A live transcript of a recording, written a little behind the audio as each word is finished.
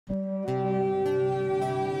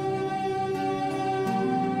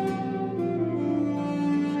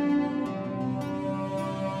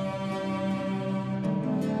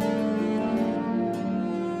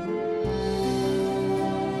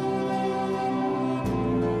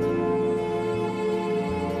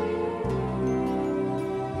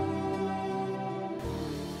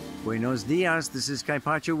Buenos dias, this is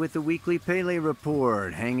Caipacho with the weekly Pele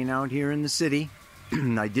report, hanging out here in the city.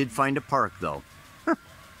 I did find a park though.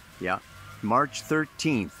 Yeah, March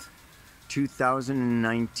 13th,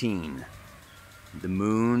 2019. The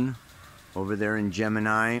moon over there in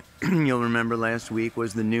Gemini, you'll remember last week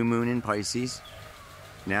was the new moon in Pisces.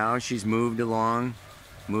 Now she's moved along,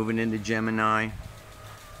 moving into Gemini,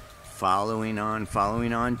 following on.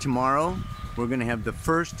 Tomorrow, we're gonna have the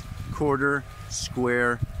first quarter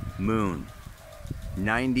square moon,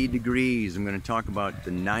 90 degrees. I'm going to talk about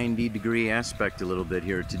the 90-degree aspect a little bit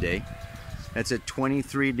here today. That's at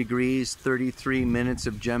 23 degrees, 33 minutes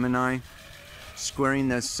of Gemini, squaring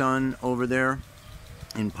the sun over there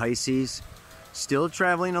in Pisces. Still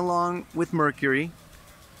traveling along with Mercury,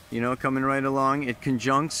 you know, coming right along. It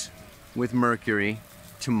conjuncts with Mercury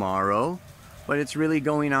tomorrow, but it's really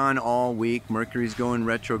going on all week. Mercury's going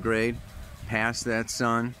retrograde past that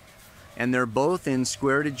sun. And they're both in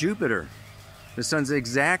square to Jupiter. The sun's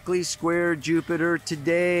exactly square Jupiter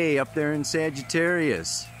today up there in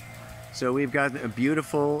Sagittarius. So we've got a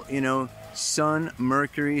beautiful, you know, Sun,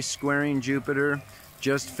 Mercury squaring Jupiter.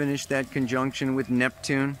 Just finished that conjunction with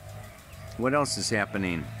Neptune. What else is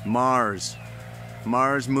happening? Mars.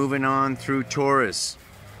 Mars moving on through Taurus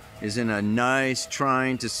is in a nice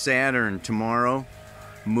trine to Saturn tomorrow.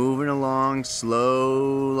 Moving along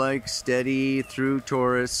slow, like steady through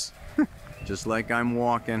Taurus. Just like I'm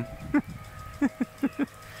walking.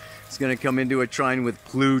 It's going to come into a trine with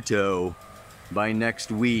Pluto by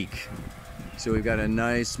next week. So we've got a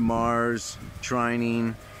nice Mars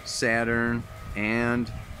trining Saturn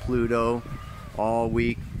and Pluto all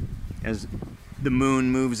week as the moon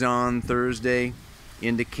moves on Thursday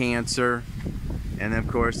into Cancer. And of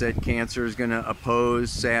course that Cancer is going to oppose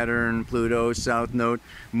Saturn, Pluto, South Node.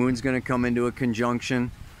 Moon's going to come into a conjunction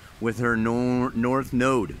with her North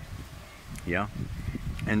Node. Yeah,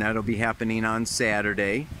 and that'll be happening on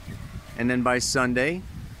Saturday. And then by Sunday,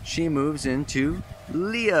 she moves into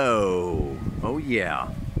Leo. Oh yeah.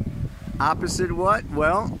 Opposite what?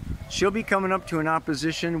 Well, she'll be coming up to an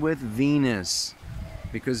opposition with Venus,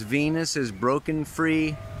 because Venus has broken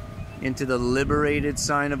free into the liberated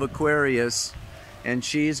sign of Aquarius, and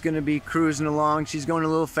she's going to be cruising along. She's going a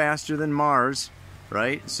little faster than Mars,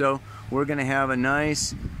 right? So we're going to have a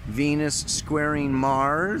nice Venus squaring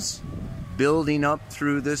Mars, building up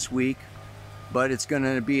through this week, but it's going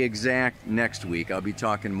to be exact next week. I'll be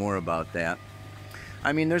talking more about that.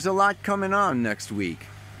 I mean, there's a lot coming on next week.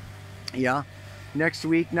 Yeah, next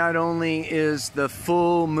week not only is the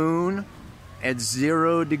full moon at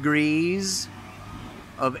 0 degrees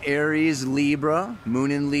of Aries, Libra, moon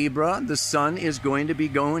in Libra, the sun is going to be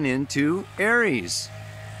going into Aries.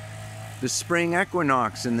 The spring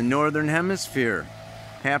equinox in the northern hemisphere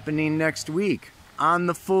happening next week on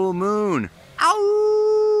the full moon.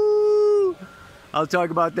 Ow! I'll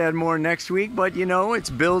talk about that more next week, but you know,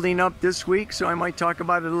 it's building up this week, so I might talk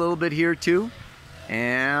about it a little bit here too.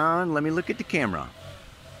 And let me look at the camera.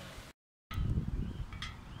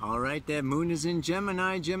 All right, that moon is in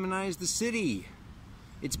Gemini. Gemini is the city.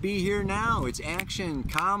 It's be here now. It's action,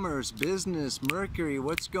 commerce, business, Mercury.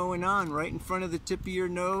 What's going on right in front of the tip of your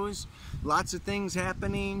nose? Lots of things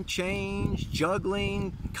happening, change,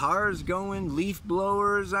 juggling, cars going, leaf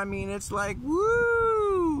blowers. I mean, it's like,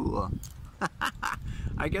 woo!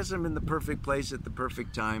 I guess I'm in the perfect place at the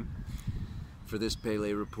perfect time for this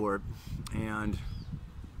Pele report. And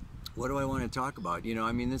what do I want to talk about? You know,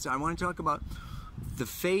 I mean, I want to talk about the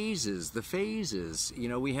phases. You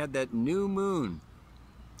know, we had that new moon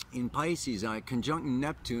in Pisces, conjunct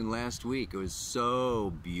Neptune last week. It was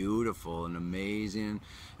so beautiful and amazing.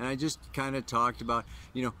 And I just kind of talked about,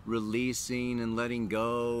 you know, releasing and letting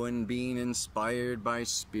go and being inspired by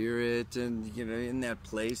spirit and, you know, in that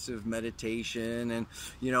place of meditation. And,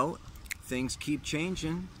 you know, things keep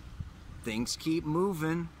changing. Things keep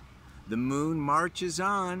moving. The moon marches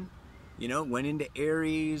on. You know, went into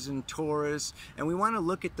Aries and Taurus. And we want to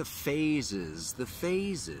look at the phases.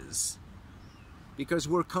 Because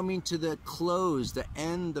we're coming to the close, the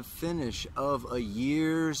end, the finish of a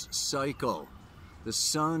year's cycle. The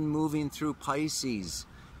sun moving through Pisces,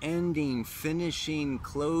 ending, finishing,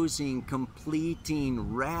 closing,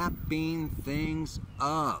 completing, wrapping things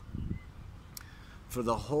up for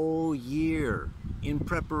the whole year in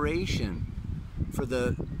preparation for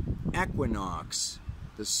the equinox,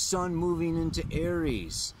 the sun moving into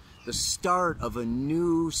Aries, the start of a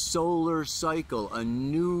new solar cycle, a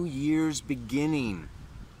new year's beginning.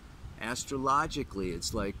 Astrologically,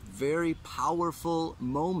 it's like very powerful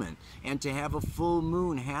moment. And to have a full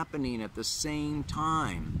moon happening at the same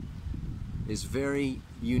time is very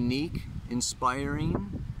unique,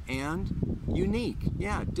 inspiring, and unique,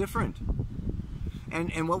 yeah, different.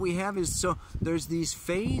 And what we have is, so there's these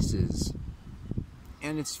phases,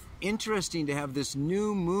 and it's interesting to have this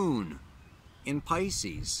new moon in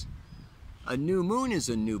Pisces. A new moon is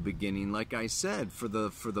a new beginning, like I said, for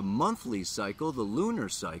the monthly cycle, the lunar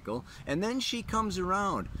cycle, and then she comes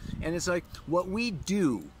around, and it's like what we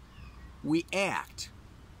do, we act,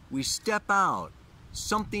 we step out,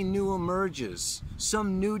 something new emerges,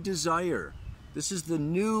 some new desire. This is the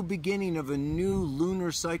new beginning of a new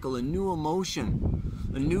lunar cycle, a new emotion,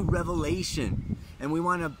 a new revelation, and we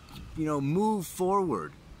want to, you know, move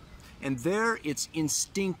forward. And there it's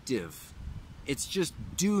instinctive. It's just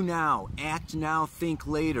do now, act now, think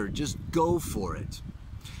later, just go for it.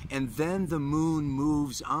 And then the moon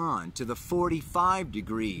moves on to the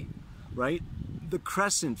 45-degree, right? The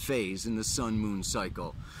crescent phase in the sun-moon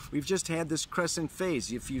cycle. We've just had this crescent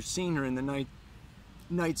phase. If you've seen her in the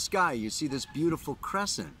night sky, you see this beautiful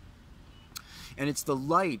crescent. And it's the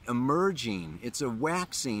light emerging, it's a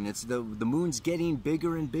waxing, it's the moon's getting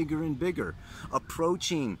bigger and bigger and bigger,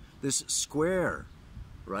 approaching this square,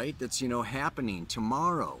 right, that's, you know, happening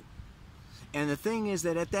tomorrow. And the thing is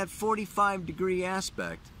that at that 45-degree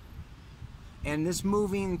aspect, and this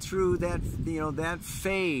moving through that, you know, that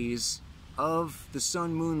phase of the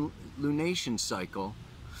sun-moon lunation cycle,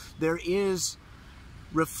 there is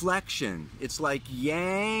reflection. It's like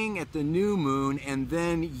yang at the new moon, and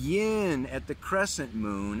then yin at the crescent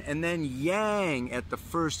moon, and then yang at the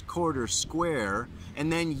first quarter square,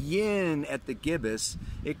 and then yin at the gibbous.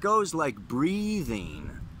 It goes like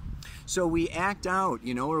breathing. So we act out,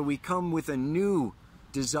 you know, or we come with a new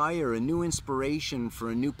desire, a new inspiration for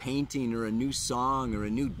a new painting or a new song or a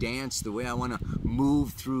new dance, the way I want to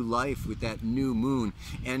move through life with that new moon,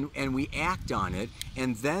 and we act on it,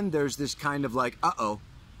 and then there's this kind of like, uh-oh,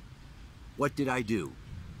 what did I do?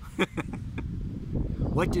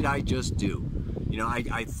 What did I just do? You know,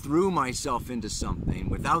 I threw myself into something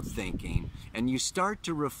without thinking, and you start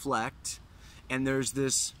to reflect, and there's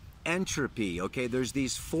this entropy, okay? There's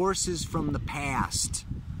these forces from the past.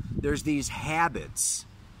 There's these habits,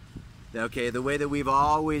 okay, the way that we've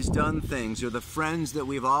always done things, or the friends that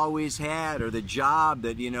we've always had, or the job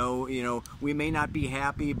that, you know, we may not be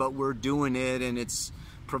happy, but we're doing it, and it's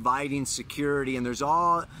providing security, and there's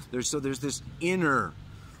this inner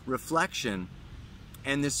reflection,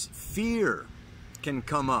 and this fear can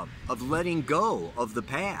come up of letting go of the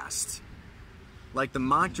past. Like the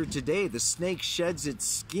mantra today, the snake sheds its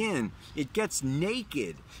skin, it gets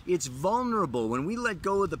naked, it's vulnerable. When we let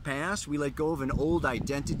go of the past, we let go of an old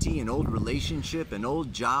identity, an old relationship, an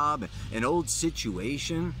old job, an old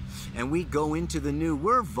situation, and we go into the new.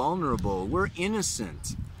 We're vulnerable, we're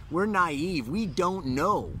innocent, we're naive, we don't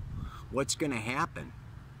know what's going to happen.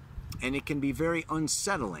 And it can be very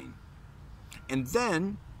unsettling. And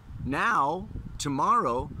then, now,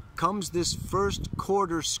 tomorrow, comes this first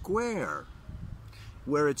quarter square,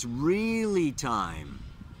 where it's really time,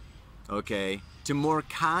 okay, to more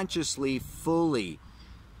consciously, fully,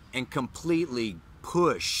 and completely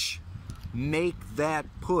push. Make that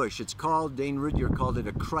push. It's called, Dane Rudhyar called it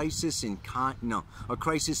a crisis in a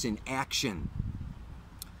crisis in action.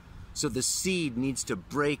 So the seed needs to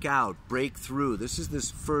break out, break through. This is this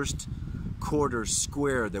first quarter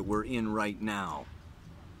square that we're in right now.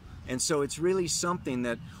 And so it's really something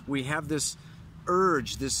that we have this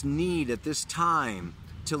urge, this need at this time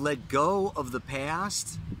to let go of the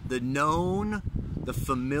past, the known, the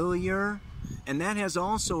familiar, and that has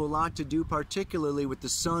also a lot to do particularly with the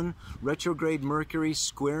Sun, retrograde Mercury,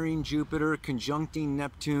 squaring Jupiter, conjuncting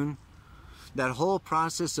Neptune, that whole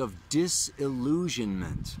process of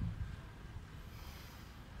disillusionment.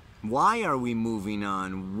 Why are we moving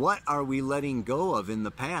on? What are we letting go of in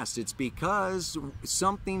the past? It's because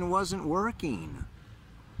something wasn't working.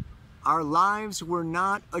 Our lives were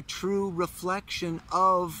not a true reflection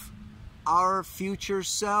of our future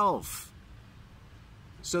self.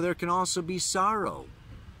 So there can also be sorrow.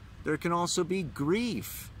 There can also be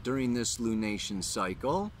grief during this lunation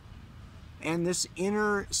cycle. And this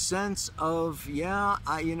inner sense of, yeah,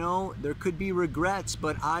 you know, there could be regrets,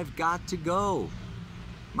 but I've got to go.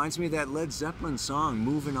 Reminds me of that Led Zeppelin song,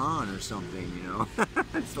 Moving On or something, you know.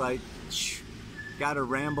 It's like, gotta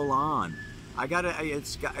ramble on. I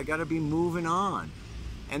gotta be moving on.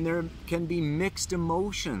 And there can be mixed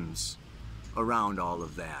emotions around all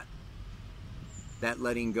of that. That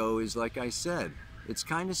letting go is, like I said, it's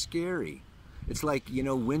kind of scary. It's like, you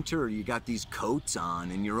know, winter, you got these coats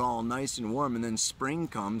on and you're all nice and warm, and then spring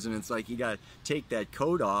comes and it's like you gotta take that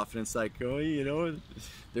coat off, and it's like, oh, you know,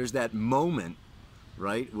 there's that moment,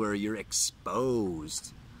 right, where you're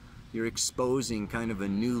exposed. You're exposing kind of a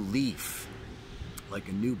new leaf, like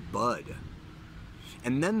a new bud.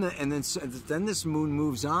 And then then this moon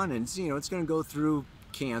moves on, and it's, you know, it's going to go through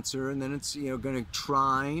Cancer, and then it's, you know, going to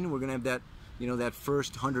trine. We're going to have that, you know, that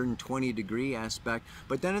first 120 degree aspect,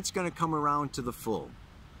 but then it's going to come around to the full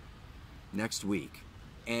next week.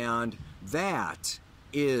 And that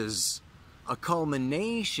is a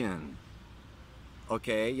culmination.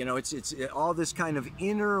 Okay, you know, it's all this kind of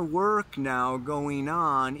inner work now going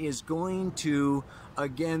on is going to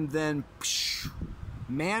again then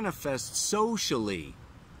manifest socially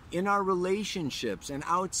in our relationships and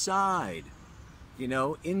outside, you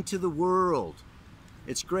know, into the world.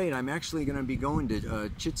 It's great. I'm actually going to be going to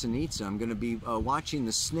Chichen Itza. I'm going to be watching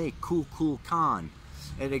the snake Kukulkan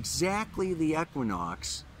at exactly the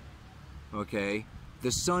equinox. Okay,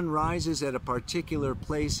 the sun rises at a particular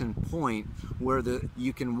place and point where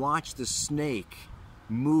you can watch the snake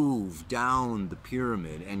move down the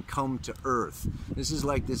pyramid and come to Earth. This is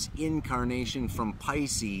like this incarnation from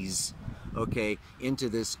Pisces, okay, into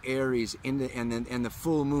this Aries, and the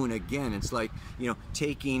full moon again. It's like, you know,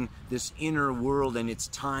 taking this inner world, and it's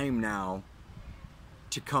time now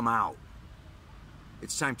to come out.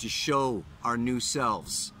 It's time to show our new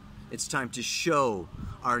selves. It's time to show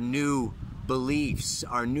our new beliefs,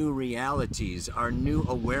 our new realities, our new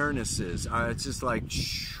awarenesses. It's just like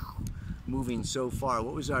moving so far.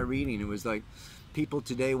 What was I reading? It was like people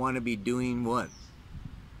today want to be doing what?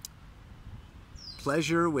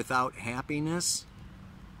 Pleasure without happiness,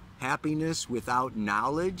 happiness without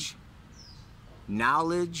knowledge,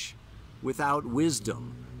 knowledge without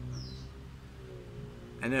wisdom.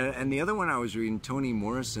 And the other one I was reading, Toni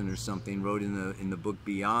Morrison or something, wrote in the book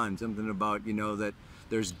Beyond, something about, you know, that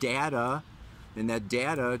there's data, and that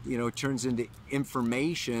data, you know, turns into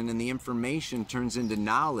information, and the information turns into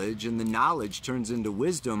knowledge, and the knowledge turns into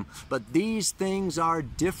wisdom. But these things are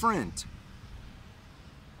different.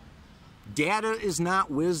 Data is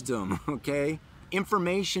not wisdom, okay?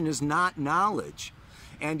 Information is not knowledge.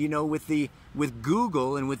 And, you know, with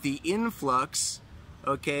Google and with the influx,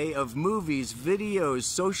 okay, of movies, videos,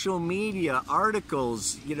 social media,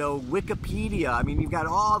 articles, you know, Wikipedia, I mean, you've got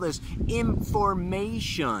all this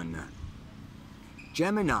information.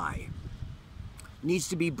 Gemini needs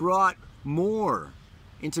to be brought more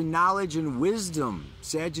into knowledge and wisdom.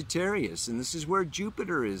 Sagittarius, and this is where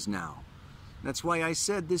Jupiter is now. That's why I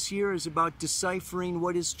said this year is about deciphering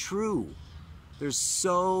what is true. There's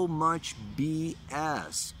so much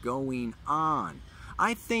BS going on.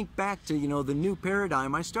 I think back to, you know, the new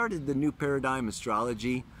paradigm. I started the new paradigm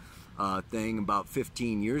astrology thing about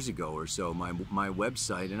 15 years ago or so, my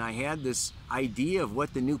website, and I had this idea of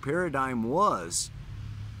what the new paradigm was.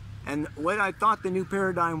 And what I thought the new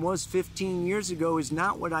paradigm was 15 years ago is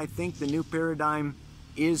not what I think the new paradigm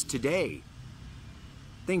is today.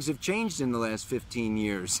 Things have changed in the last 15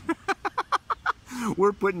 years.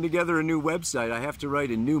 We're putting together a new website. I have to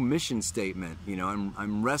write a new mission statement. You know,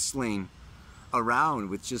 I'm wrestling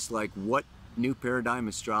around with just like what new paradigm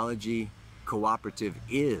astrology cooperative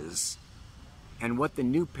is and what the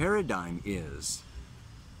new paradigm is.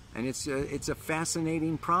 And it's a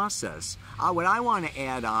fascinating process. What I want to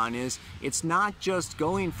add on is it's not just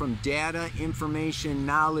going from data, information,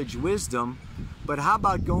 knowledge, wisdom, but how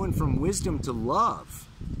about going from wisdom to love?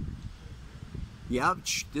 Yeah,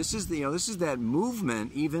 this is that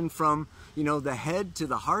movement, even from, you know, the head to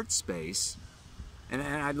the heart space. And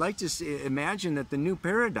I'd like to imagine that the new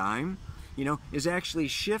paradigm, you know, is actually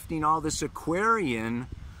shifting all this Aquarian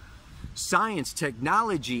science,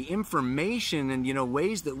 technology, information, and, you know,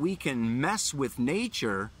 ways that we can mess with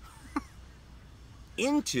nature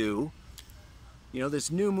into, you know,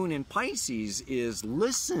 this new moon in Pisces is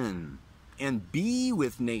listen and be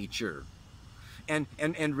with nature.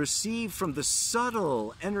 And receive from the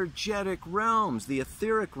subtle, energetic realms, the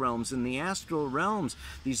etheric realms and the astral realms,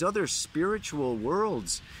 these other spiritual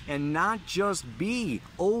worlds, and not just be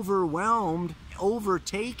overwhelmed,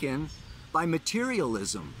 overtaken by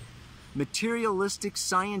materialism. Materialistic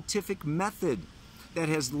scientific method that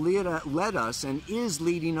has led us and is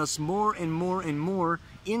leading us more and more and more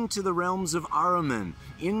into the realms of Ahriman,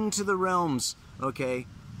 into the realms, okay,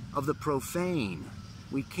 of the profane.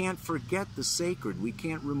 We can't forget the sacred. We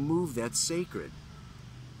can't remove that sacred.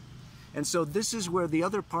 And so this is where the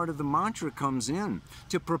other part of the mantra comes in,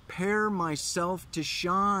 to prepare myself to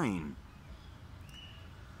shine.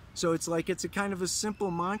 So it's like it's a kind of a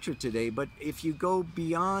simple mantra today, but if you go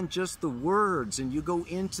beyond just the words and you go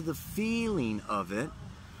into the feeling of it,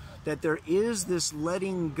 that there is this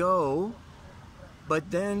letting go,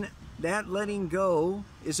 but then that letting go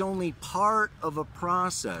is only part of a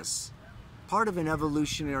process, part of an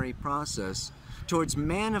evolutionary process towards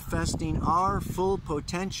manifesting our full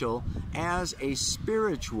potential as a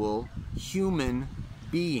spiritual human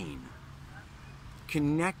being,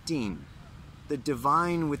 connecting the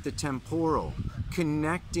divine with the temporal,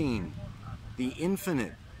 connecting the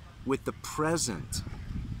infinite with the present.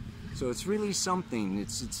 So it's really something.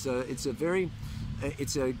 It's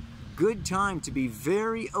a good time to be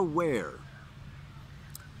very aware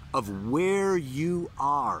of where you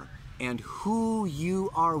are and who you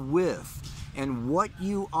are with and what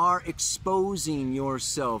you are exposing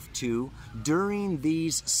yourself to during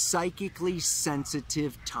these psychically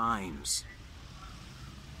sensitive times.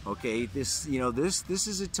 Okay, this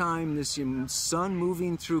is a time, this sun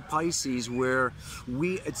moving through Pisces, where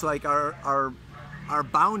it's like our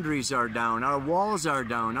boundaries are down, our walls are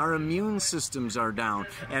down, our immune systems are down,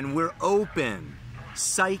 and we're open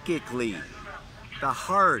psychically. The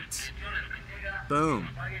heart, boom.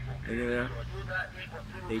 Look at that.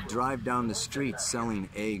 They drive down the streets selling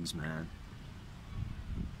eggs, man.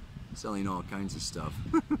 Selling all kinds of stuff.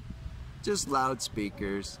 Just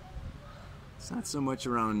loudspeakers. It's not so much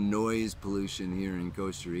around noise pollution here in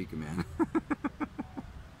Costa Rica, man.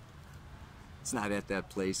 It's not at that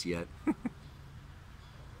place yet.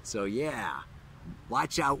 So yeah,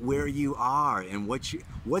 watch out where you are and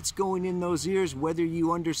what's going in those ears, whether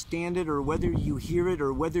you understand it or whether you hear it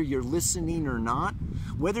or whether you're listening or not.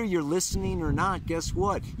 Whether you're listening or not, guess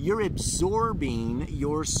what? You're absorbing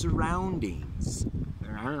your surroundings.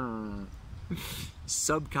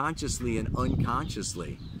 Subconsciously and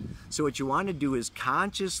unconsciously. So what you want to do is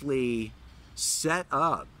consciously set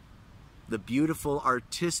up the beautiful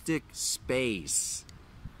artistic space,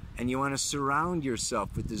 and you want to surround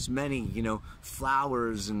yourself with as many,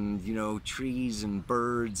 flowers and, trees and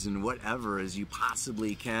birds and whatever as you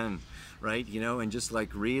possibly can, right? And just like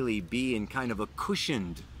really be in kind of a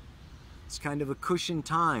cushioned, it's kind of a cushioned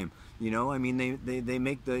time, I mean, they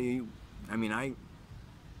make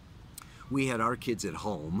we had our kids at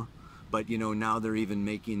home, but now they're even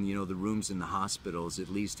making the rooms in the hospitals at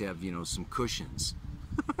least have some cushions.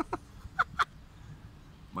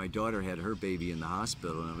 My daughter had her baby in the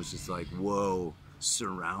hospital, and I was just like, whoa,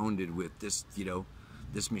 surrounded with this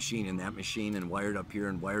this machine and that machine, and wired up here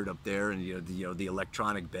and wired up there, and the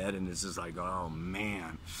electronic bed, and it's just like, oh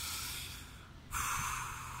man,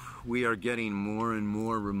 we are getting more and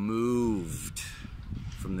more removed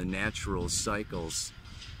from the natural cycles,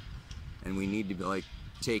 and we need to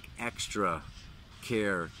take extra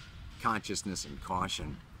care, consciousness, and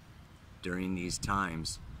caution during these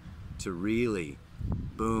times to really,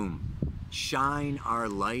 boom, shine our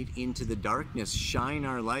light into the darkness, shine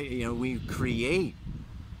our light. We create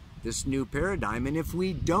this new paradigm, and if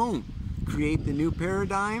we don't create the new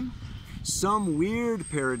paradigm, some weird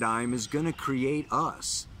paradigm is going to create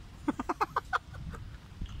us.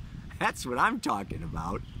 That's what I'm talking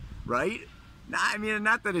about, right? I mean,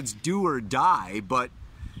 not that it's do or die, but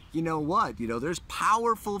you know what? There's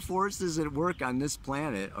powerful forces at work on this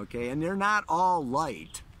planet, okay? And they're not all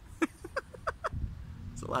light.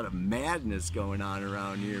 There's a lot of madness going on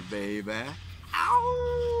around here, baby.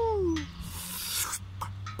 Ow!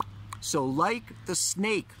 So like the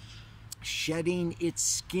snake shedding its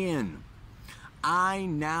skin, I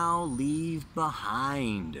now leave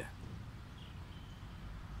behind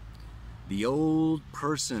the old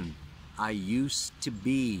person I used to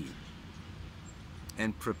be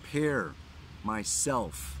and prepare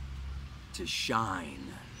myself to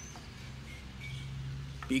shine.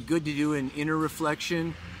 Be good to do an inner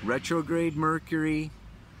reflection, retrograde Mercury,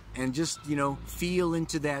 and just, feel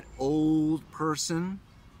into that old person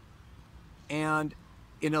and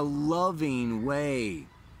in a loving way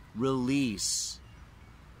release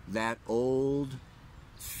that old,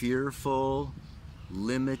 fearful,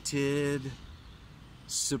 limited,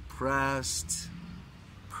 suppressed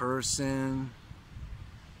person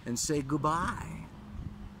and say goodbye,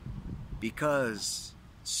 because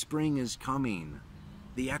spring is coming,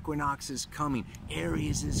 the equinox is coming,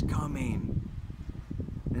 Aries is coming,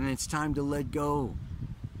 and it's time to let go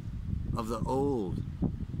of the old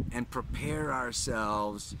and prepare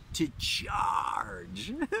ourselves to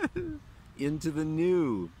charge into the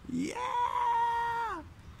new. Yeah!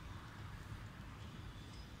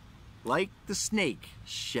 Like the snake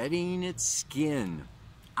shedding its skin,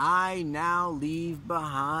 I now leave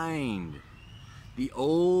behind the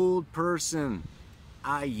old person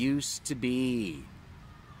I used to be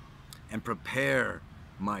and prepare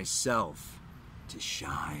myself to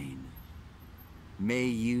shine. May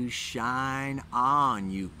you shine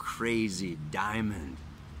on, you crazy diamond.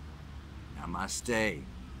 Namaste.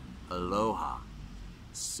 Aloha.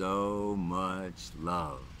 So much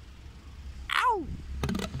love. Ow!